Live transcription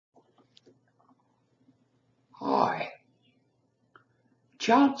Hi.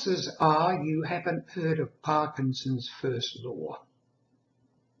 Chances are you haven't heard of Parkinson's first law.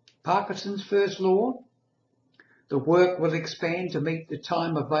 Parkinson's first law? The work will expand to meet the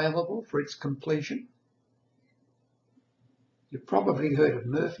time available for its completion. You've probably heard of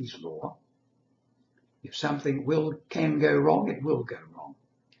Murphy's law. If something can go wrong, it will go wrong.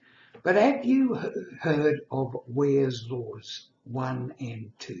 But have you heard of Ware's laws 1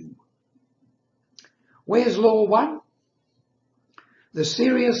 and 2? Ware's law 1? The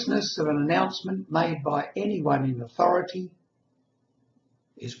seriousness of an announcement made by anyone in authority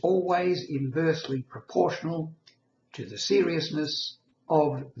is always inversely proportional to the seriousness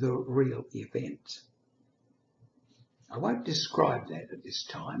of the real event. I won't describe that at this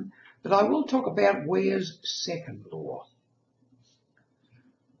time, but I will talk about Ware's second law.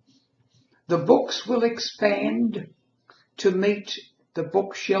 The books will expand to meet the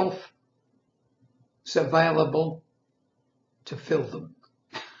bookshelf available to fill them.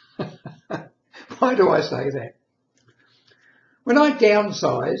 Why do I say that? When I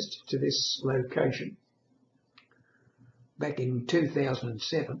downsized to this location back in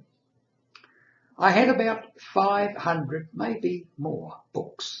 2007, I had about 500, maybe more,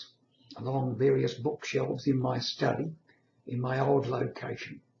 books along various bookshelves in my study in my old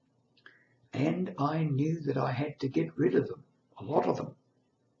location. And I knew that I had to get rid of them, a lot of them.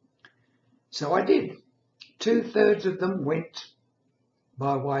 So I did. 2/3 of them went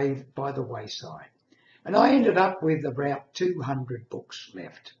by the wayside. And I ended up with about 200 books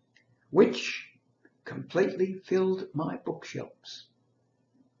left, which completely filled my bookshelves.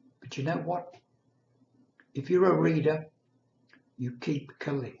 But you know what? If you're a reader, you keep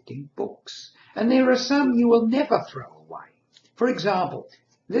collecting books. And there are some you will never throw away. For example,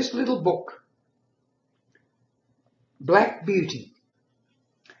 this little book, Black Beauty,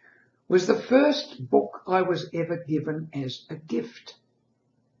 was the first book I was ever given as a gift.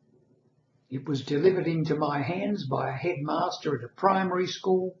 It was delivered into my hands by a headmaster at a primary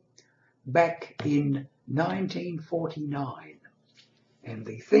school back in 1949. And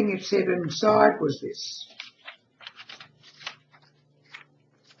the thing it said inside was this.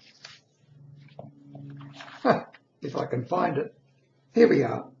 If I can find it. Here we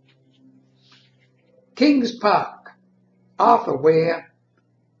are. Kings Park, Arthur Ware,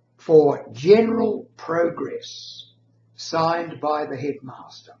 for general progress, signed by the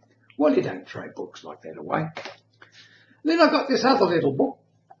headmaster. Well, you don't throw books like that away. Then I got this other little book,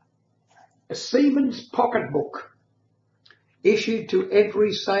 a seaman's pocket book, issued to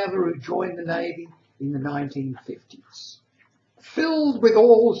every sailor who joined the Navy in the 1950s, filled with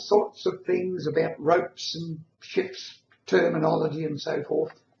all sorts of things about ropes and ships terminology and so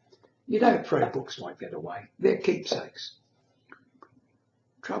forth. You don't throw books like that away. They're keepsakes.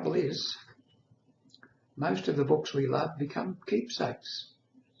 Trouble is, most of the books we love become keepsakes.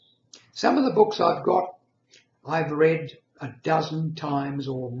 Some of the books I've got, I've read a dozen times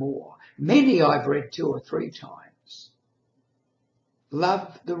or more. Many I've read 2 or 3 times.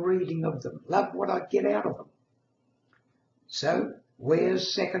 Love the reading of them. Love what I get out of them. So,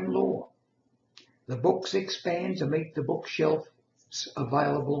 Ware's second law? The books expand to meet the bookshelves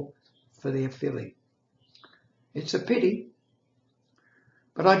available for their filling. It's a pity,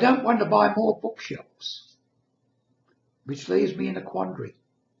 but I don't want to buy more bookshelves, which leaves me in a quandary.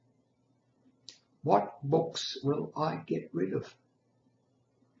 What books will I get rid of?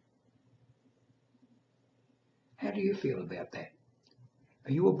 How do you feel about that?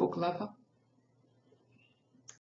 Are you a book lover?